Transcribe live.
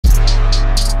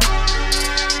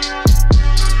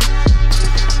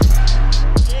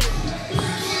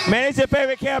Man, it's your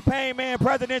favorite campaign, man,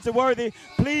 presidential worthy.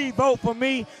 Please vote for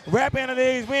me. Rap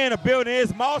Analytics, we in the building.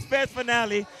 It's Moss Fest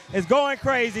finale. It's going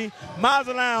crazy.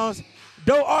 Mazda Lounge.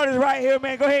 Dope artist right here,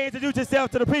 man. Go ahead and introduce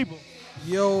yourself to the people.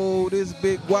 Yo, this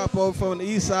big Gaupo from the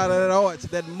east side of that arch,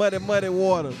 that muddy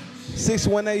water.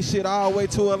 618 shit all the way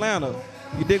to Atlanta.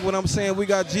 You dig what I'm saying? We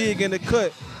got Jig in the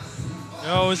cut.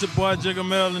 Yo, it's your boy Jigga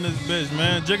Mel in this bitch,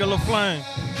 man. Jigga LaFlame.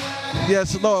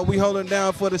 Yes, Lord, we holding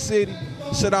down for the city.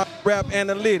 Shout out Rap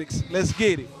Analytics. Let's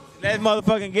get it. Let's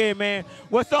motherfucking get it, man.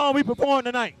 What song we performing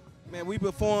tonight? Man, we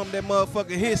performed that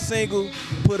motherfucking hit single,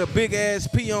 put a big ass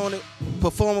P on it,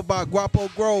 performed by Gaupo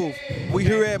Grove. We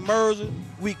here at Mercer,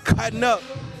 we cutting up.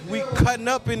 We cutting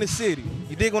up in the city.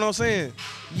 You dig what I'm saying?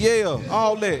 Yeah,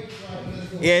 all that.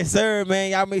 Yes, sir,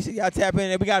 man. Y'all make sure y'all tap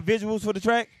in. We got visuals for the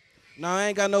track? No, I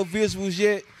ain't got no visuals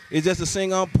yet. It's just a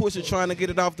single I'm pushing, trying to get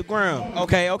it off the ground.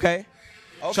 Okay.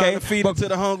 Trying to feed it to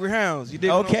the hungry hounds. You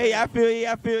dig what I'm saying? I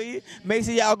feel you. Make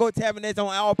sure y'all go tapping this on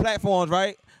all platforms,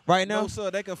 right now? No, sir.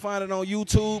 They can find it on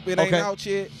YouTube. It ain't out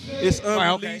yet. It's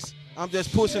unreleased. I'm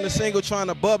just pushing the single, trying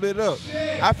to bubble it up.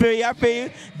 I feel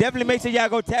you. Definitely make sure y'all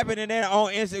go tapping in there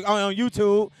on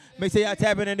YouTube. Make sure y'all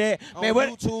tapping in there. Man,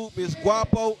 on YouTube, it's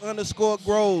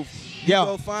Gaupo_Grove. Yo.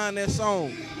 Go find that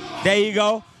song. There you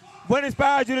go. What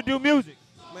inspired you to do music?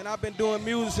 Man, I've been doing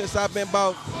music since I've been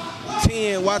about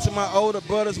 10, watching my older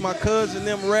brothers, my cousins,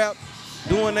 them rap,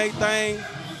 doing their thing.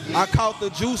 I caught the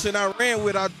juice and I ran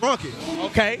with it. I drunk it.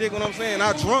 Okay. You dig what I'm saying?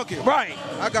 I drunk it. Right.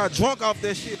 I got drunk off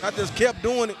that shit. I just kept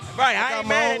doing it. Right. I got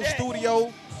my own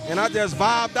studio and I just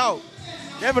vibed out.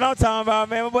 That's what I'm talking about,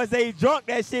 man. My boy say he drunk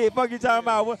that shit. Fuck you talking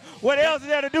about. What else is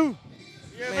there to do?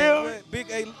 Man, big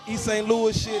East St.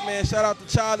 Louis shit, man. Shout out to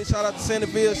Charlie, shout out to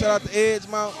Centerville, shout out to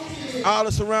Edgemont, all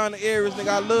the surrounding areas, nigga.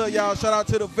 I love y'all. Shout out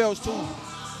to the Velts,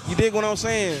 too. You dig what I'm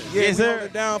saying? Yeah, yes, we sir. hold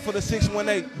it down for the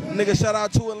 618. Nigga, shout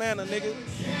out to Atlanta, nigga.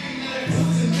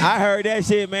 I heard that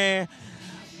shit, man.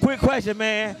 Quick question,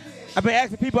 man. I've been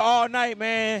asking people all night,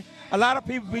 man. A lot of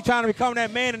people be trying to become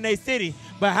that man in their city,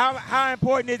 but how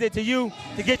important is it to you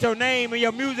to get your name and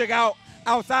your music out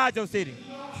outside your city?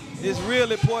 It's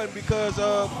real important because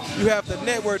you have the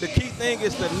network. The key thing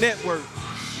is the network.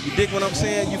 You dig what I'm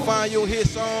saying? You find your hit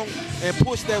song and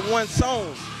push that one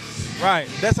song. Right.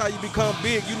 That's how you become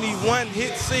big. You need one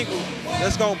hit single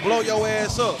that's gonna blow your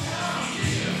ass up.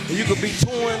 And you could be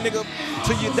touring, nigga,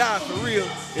 till you die for real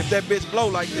if that bitch blow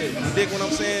like that. You dig what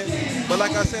I'm saying? But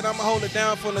like I said, I'ma hold it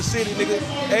down from the city, nigga.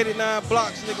 89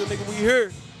 blocks, nigga, we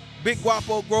here. Big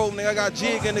Gaupo Grove, nigga. I got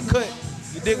Jig in the cut.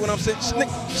 You dig what I'm saying?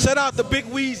 Shout out to Big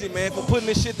Weezy, man, for putting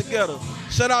this shit together.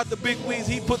 Shout out to Big Weezy,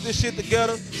 he put this shit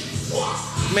together.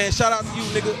 Man, shout out to you,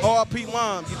 nigga. RP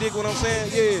Mom, you dig what I'm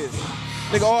saying? Yeah.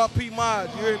 Nigga, RP Mod,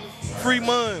 you heard me? Free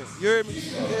Mon, you heard me?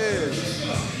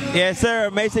 Yeah. Yes, sir.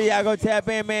 Make sure y'all go tap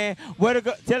in, man.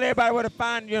 Tell everybody where to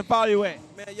find you and follow you at.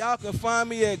 Man, y'all can find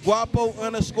me at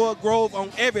Gaupo_Grove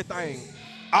on everything.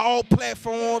 All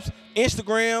platforms,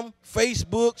 Instagram,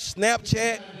 Facebook,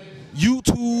 Snapchat,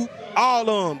 YouTube, all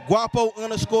of them.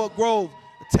 Gaupo_Grove.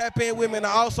 Tap in with me, and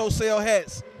I also sell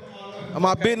hats.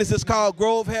 My business is called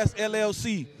Grove Hats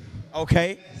LLC.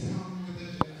 Okay.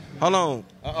 Hold on.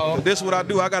 This is what I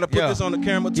do. I got to put this on the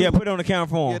camera, too. Yeah, put it on the camera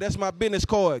for him. Yeah, that's my business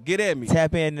card. Get at me.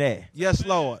 Tap in there. Yes,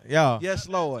 Lord. Yeah. Yes,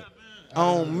 Lord.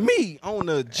 On me, on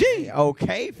the G.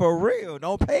 Okay, for real.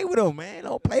 Don't play with them, man.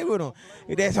 Don't play with them.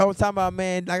 That's what I'm talking about,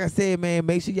 man. Like I said, man,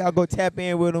 make sure y'all go tap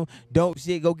in with them. Dope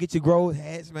shit. Go get your Grove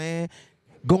hats, man.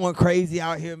 Going crazy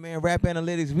out here, man. Rap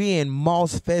Analytics. We in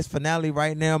Moss Fest finale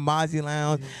right now. Mazda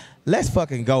Lounge. Let's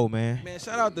fucking go, man. Man,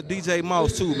 shout out to DJ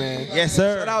Moss, too, man. Yes,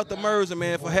 sir. Shout out to Mercer,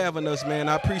 man, for having us, man.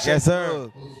 I appreciate it. Yes,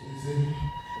 sir.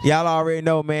 Y'all already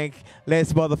know, man.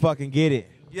 Let's motherfucking get it.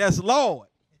 Yes, Lord.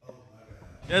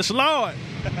 Yes, Lord.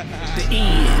 The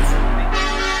end.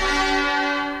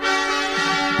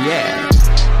 Yeah.